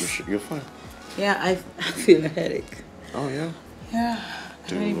 You're fine. Yeah, I feel a headache. Oh, yeah? Yeah. I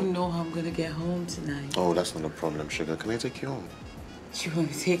don't even know how I'm going to get home tonight. Oh, that's not a problem, sugar. Can I take you home? You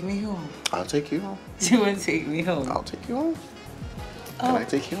want to take me home? I'll take you home. You want to take me home? I'll take you home. Can I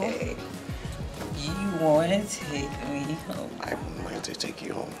take you home? You want to take me home? I wouldn't mind to take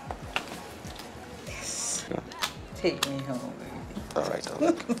you home. Yes. Sure. Take me home, baby. All right,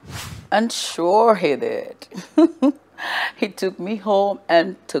 darling. And sure he did. He took me home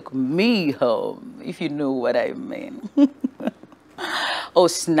and took me home, if you know what I mean. Oh,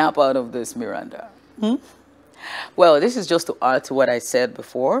 snap out of this, Miranda. Well, this is just to add to what I said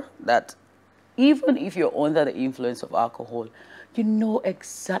before, that even if you're under the influence of alcohol, you know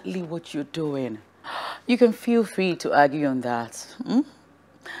exactly what you're doing. You can feel free to argue on that.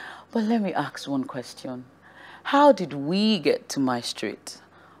 But let me ask one question. How did we get to my street,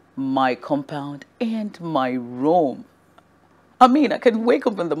 my compound, and my room? I mean, I can wake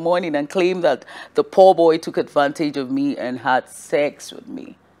up in the morning and claim that the poor boy took advantage of me and had sex with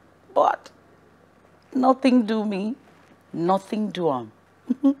me. But nothing do me, nothing do him.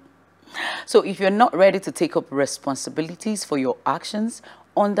 So if you're not ready to take up responsibilities for your actions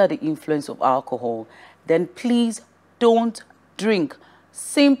under the influence of alcohol, then please don't drink.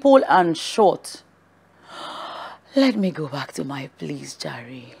 Simple and short. Let me go back to my place,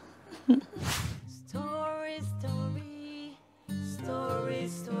 Jerry. Story, story, story,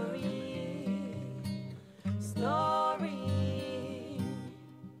 story, story.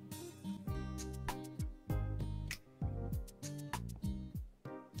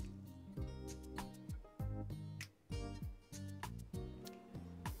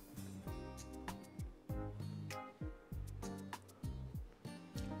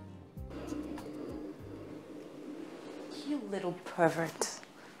 You little pervert.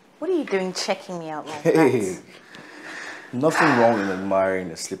 What are you doing checking me out like Hey, that? nothing wrong in admiring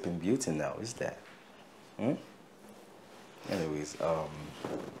a sleeping beauty now, is there? Anyways, I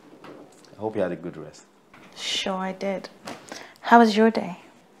hope you had a good rest. Sure I did. How was your day?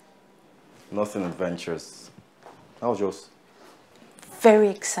 Nothing adventurous. How was yours? Very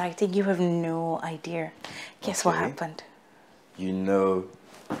exciting. You have no idea. Guess what Okay. happened? You know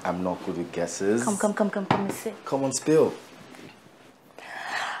I'm not good with guesses. Come and sit. Come on, spill.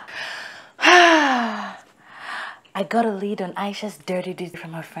 I got a lead on Aisha's dirty deed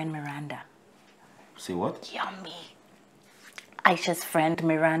from her friend Miranda. Say what? Yummy. Aisha's friend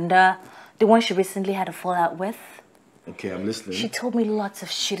Miranda, the one she recently had a fallout with. Okay, I'm listening. She told me lots of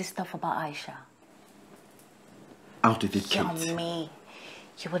shitty stuff about Aisha. How did it, Kate? Yummy.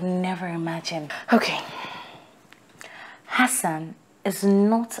 You would never imagine. Okay. Hassan is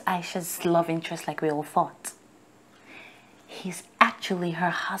not Aisha's love interest like we all thought. He's actually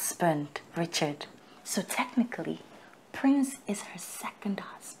her husband, Richard. So technically, Prince is her second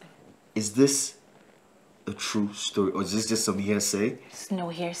husband. Is this a true story or is this just some hearsay? It's no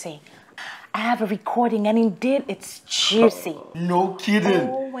hearsay. I have a recording and indeed it's juicy. No kidding.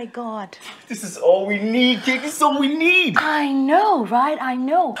 Oh, my God. This is all we need, kid. This is all we need. I know, right? I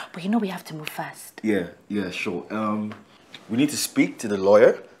know. But you know we have to move fast. Yeah, sure. We need to speak to the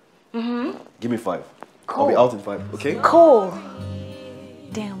lawyer. Mm-hmm. Give me 5. Cool. I'll be out in 5, okay? Cool.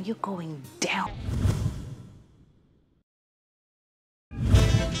 Damn, you're going down.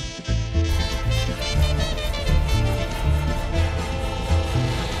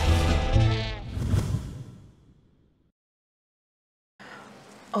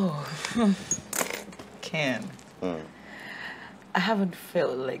 Oh, Ken. I haven't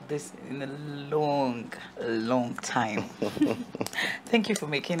felt like this in a long time. Thank you for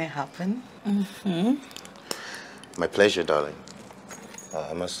making it happen. My pleasure, darling.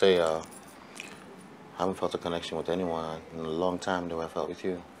 I must say, I haven't felt a connection with anyone in a long time the way I felt with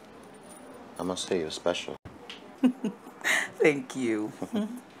you. I must say, you're special. Thank you.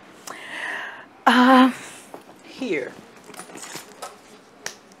 Here.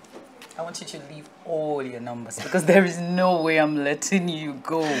 I want you to leave all your numbers because there is no way I'm letting you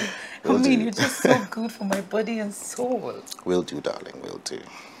go. Will I mean, do. you're just so good for my body and soul. Will do, darling, will do.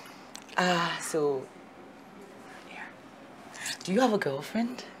 So, yeah. Do you have a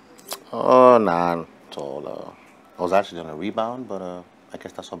girlfriend? Oh, nah, at all. I was actually on a rebound, but I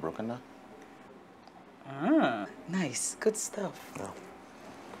guess that's all broken now. Nice. Good stuff. Yeah.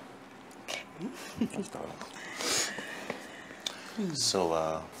 Okay. So,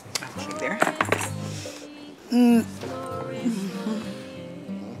 okay, there.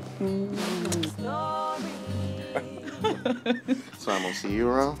 So I'm gonna see you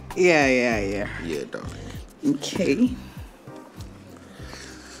around? Yeah. Yeah, darling. Okay.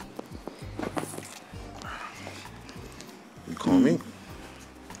 You call me?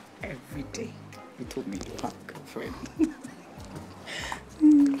 Every day. You told me you have a girlfriend.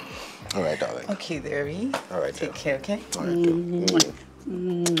 All right, darling. Okay, there we. All right, Take care, okay? All right, dear.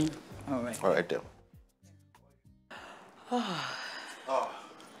 All right. All right, dear.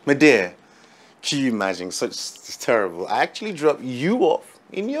 My dear, can you imagine such terrible? I actually dropped you off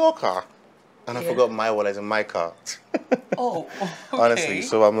in your car, and I forgot my wallet in my car. Oh, okay. Honestly,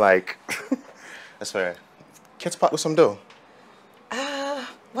 so I'm like, I swear, can't part with some dough.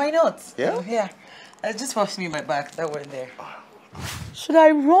 Why not? Yeah? Yeah. Just pass me my bag. That one there. Should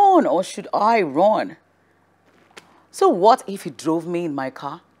I run or should I run? So what if he drove me in my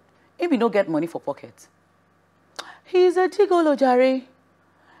car? Maybe no get money for pocket. He's a gigolo, Jare.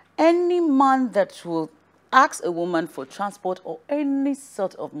 Any man that will ask a woman for transport or any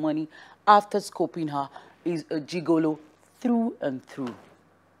sort of money after scoping her is a gigolo through and through.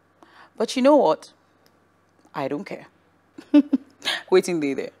 But you know what? I don't care. Waiting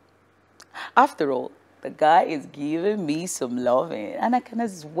there. After all, the guy is giving me some loving and I can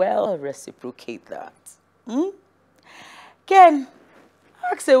as well reciprocate that. Ken,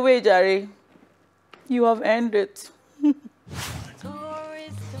 ask away, Jare. You have earned it.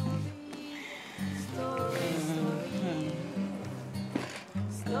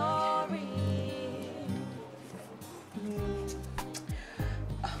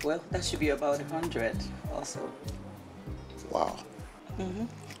 Well, that should be about 100 also. Wow.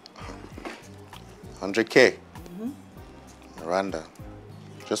 100K. Miranda,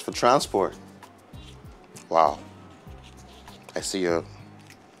 just for transport. Wow. I see you're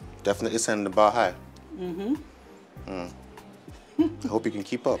definitely sending the bar high. I hope you can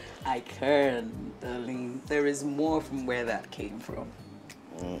keep up. I can, darling. There is more from where that came from.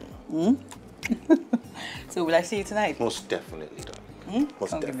 So will I see you tonight? Most definitely, darling.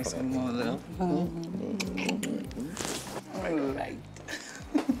 Most Come definitely. give me some more love. All right.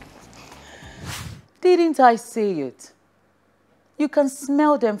 Didn't I say it? You can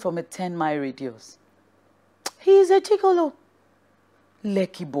smell them from a 10-mile radius. He is a gigolo.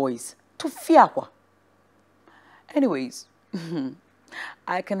 Lekki boys. To Fiakwa. Anyways,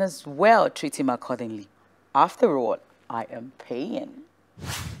 I can as well treat him accordingly. After all, I am paying.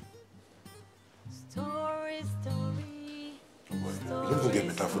 Let's go get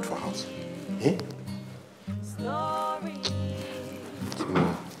better food for house. Eh?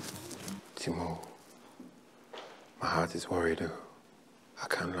 Timo, my heart is worried though. I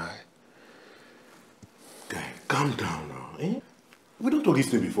can't lie. Guy, calm down now, eh? We don't talk this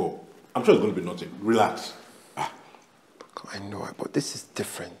thing before. I'm sure it's going to be nothing. Relax. I know, but this is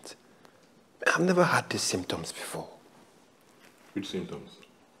different. I've never had these symptoms before. Which symptoms?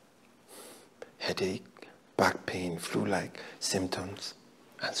 Headache, back pain, flu-like symptoms,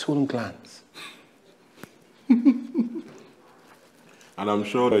 and swollen glands. And I'm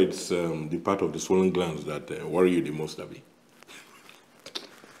sure it's the part of the swollen glands that worry you the most, Abby.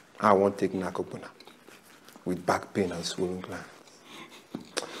 I won't take Nakopuna with back pain and swollen glands.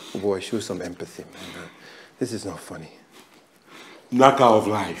 Boy, show some empathy, man. This is not funny. Knockout of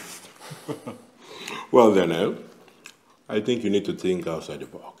life. Well then, I think you need to think outside the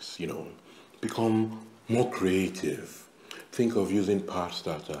box, you know. Become more creative. Think of using parts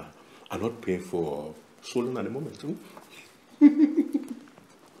that are not painful or swollen at the moment.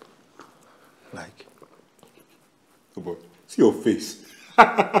 Like? Oh boy, see your face.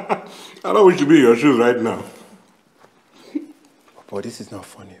 I don't wish to be in your shoes right now. Boy, this is not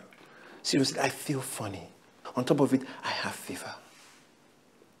funny. Seriously, I feel funny. On top of it, I have fever.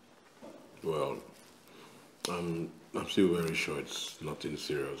 Well, I'm still very sure it's nothing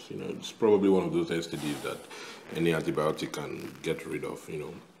serious. You know, it's probably one of those STDs that any antibiotic can get rid of, you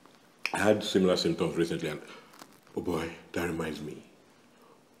know. I had similar symptoms recently and, oh boy, that reminds me.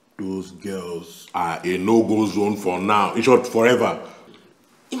 Those girls are a no-go zone for now. In short, forever.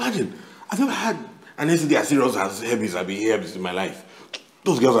 Imagine, I've never had an STD as serious as herpes. I've been herpes in my life.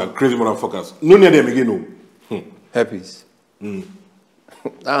 Those girls are crazy motherfuckers. No near them again, no. Herpes?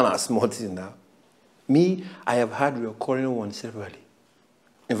 That's not a small thing now. Me, I have had recurring ones severally.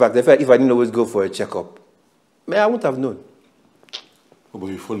 In fact, if I didn't always go for a checkup, I wouldn't have known. Oh, but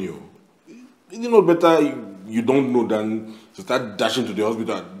you're funny, oh. You know better you don't know than to start dashing to the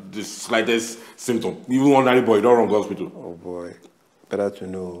hospital at the slightest symptom. Even ordinary boy, you don't run to the hospital. Oh boy, better to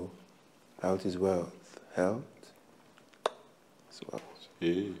know. Health is wealth. Health is wealth.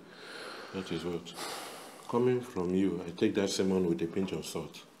 Hey, that is what. Coming from you, I take that sermon with a pinch of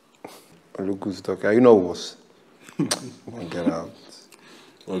salt. Look who's talking. You know worse. Get out.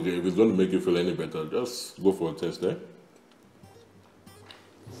 Okay, if it's going to make you feel any better, just go for a test, eh?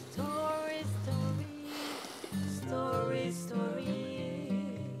 Story, story, story,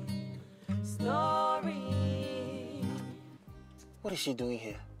 story, story. What is she doing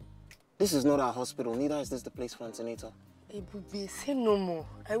here? This is not our hospital, neither is this the place for antenatal. Egbe, say no more.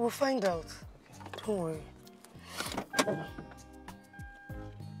 I will find out. Don't worry.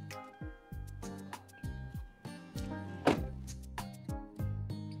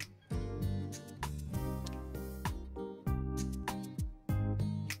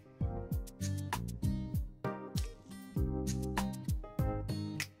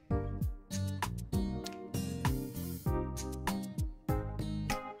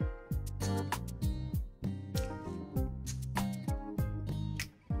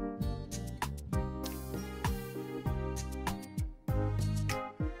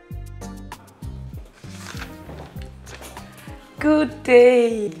 Good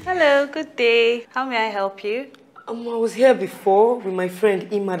day. Hello, good day. How may I help you? I was here before with my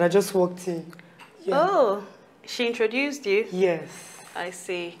friend Ima that just walked in. Yeah. Oh, she introduced you? Yes. I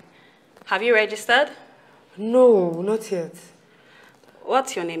see. Have you registered? No, not yet.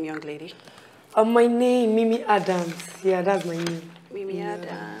 What's your name, young lady? My name, Mimi Adams. Yeah, that's my name. Mimi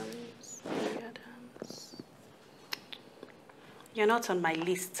Adams. Mimi Adams. You're not on my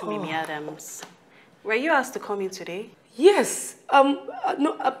list, Mimi Adams. Were you asked to come in today? Yes.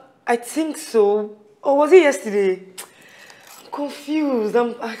 No, I think so. Or was it yesterday? I'm confused.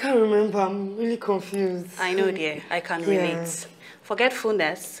 I can't remember. I'm really confused. I know, dear. I can relate.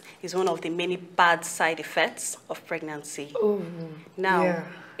 Forgetfulness is one of the many bad side effects of pregnancy. Oh, now,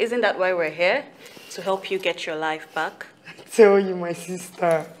 isn't that why we're here? To help you get your life back? I tell you, my sister.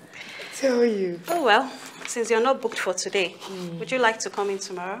 I tell you. Oh, well, since you're not booked for today, would you like to come in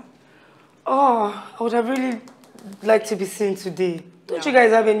tomorrow? Oh, I would have really liked to be seen today. Don't you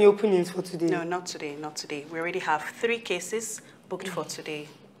guys have any openings for today? No, not today, not today. We already have 3 cases booked for today.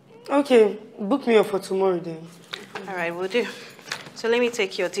 Okay, book me up for tomorrow then. All right, we'll do. So let me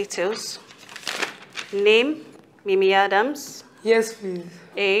take your details. Name, Mimi Adams. Yes, please.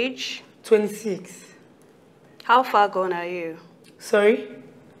 Age? 26. How far gone are you? Sorry?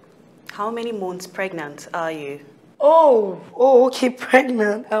 How many months pregnant are you? Oh, okay,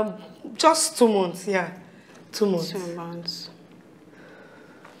 pregnant. Just 2 months, yeah. 2 months. 2 months.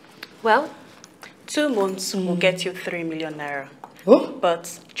 Well, 2 months will get you 3 million naira. Oh?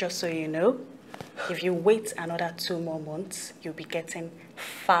 But just so you know, if you wait another 2 more months, you'll be getting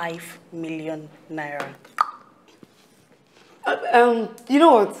 5 million naira. You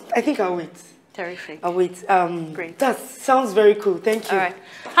know what? I think I'll wait. Terrific. I'll wait. Great. That sounds very cool. Thank you. All right.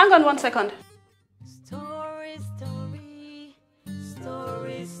 Hang on 1 second. Story, story,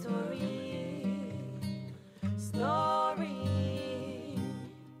 story, story, story.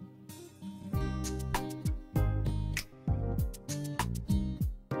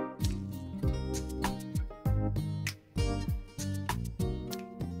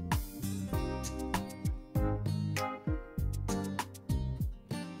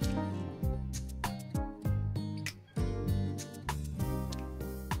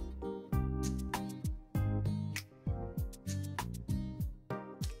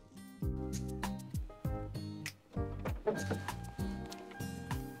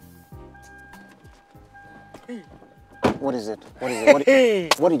 What is it? What is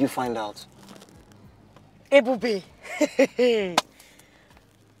it? What did you find out? Ebube,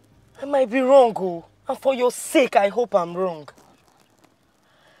 I might be wrong, oh, and for your sake, I hope I'm wrong.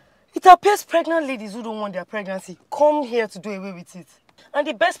 It appears pregnant ladies who don't want their pregnancy come here to do away with it. And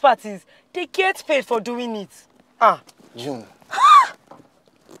the best part is, they get paid for doing it. Ah. June.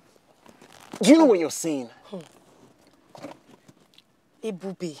 Do you know what you're saying?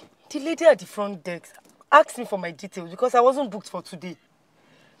 Ebube, the lady at the front desk asked me for my details because I wasn't booked for today.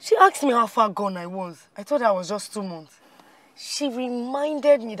 She asked me how far gone I was. I thought I was just 2 months. She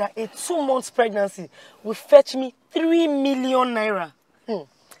reminded me that a 2 months pregnancy will fetch me 3 million naira.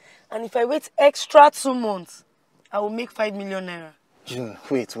 And if I wait extra 2 months, I will make 5 million naira. June,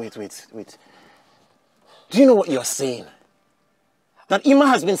 wait. Do you know what you're saying? That Ima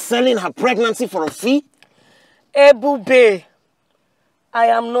has been selling her pregnancy for a fee? Ebube, I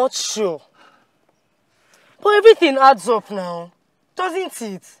am not sure. But everything adds up now, doesn't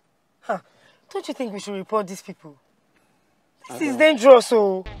it? Huh. Don't you think we should report these people? This is dangerous,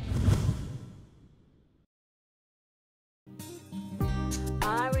 oh.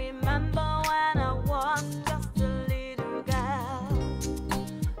 I remember when I was just a little girl,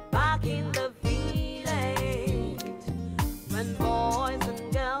 back in the village, when boys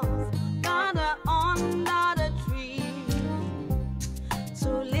and girls gathered under the tree to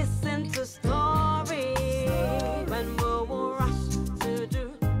listen to stories, when we were rushed to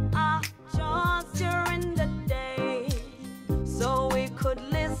do our chores during the day, so we could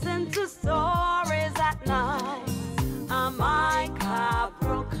listen to stories at night. My car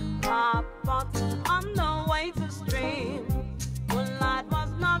broke my pot on the way to stream. Moonlight was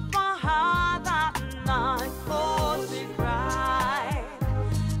not for her that night. Oh, she cried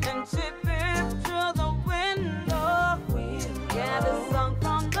and she peeped through the window. We'll get a song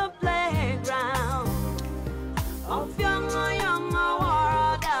from the playground of young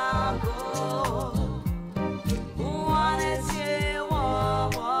world ago. What is you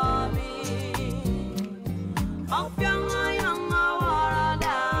want me? Of young world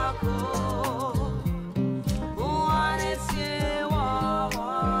ago. What is you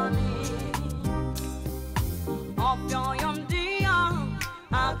want me? Of young dear,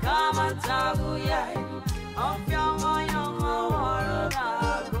 I come and tell you, of young world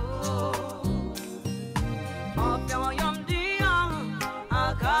ago. Of young dear,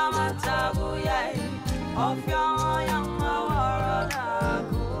 I come and tell you, of young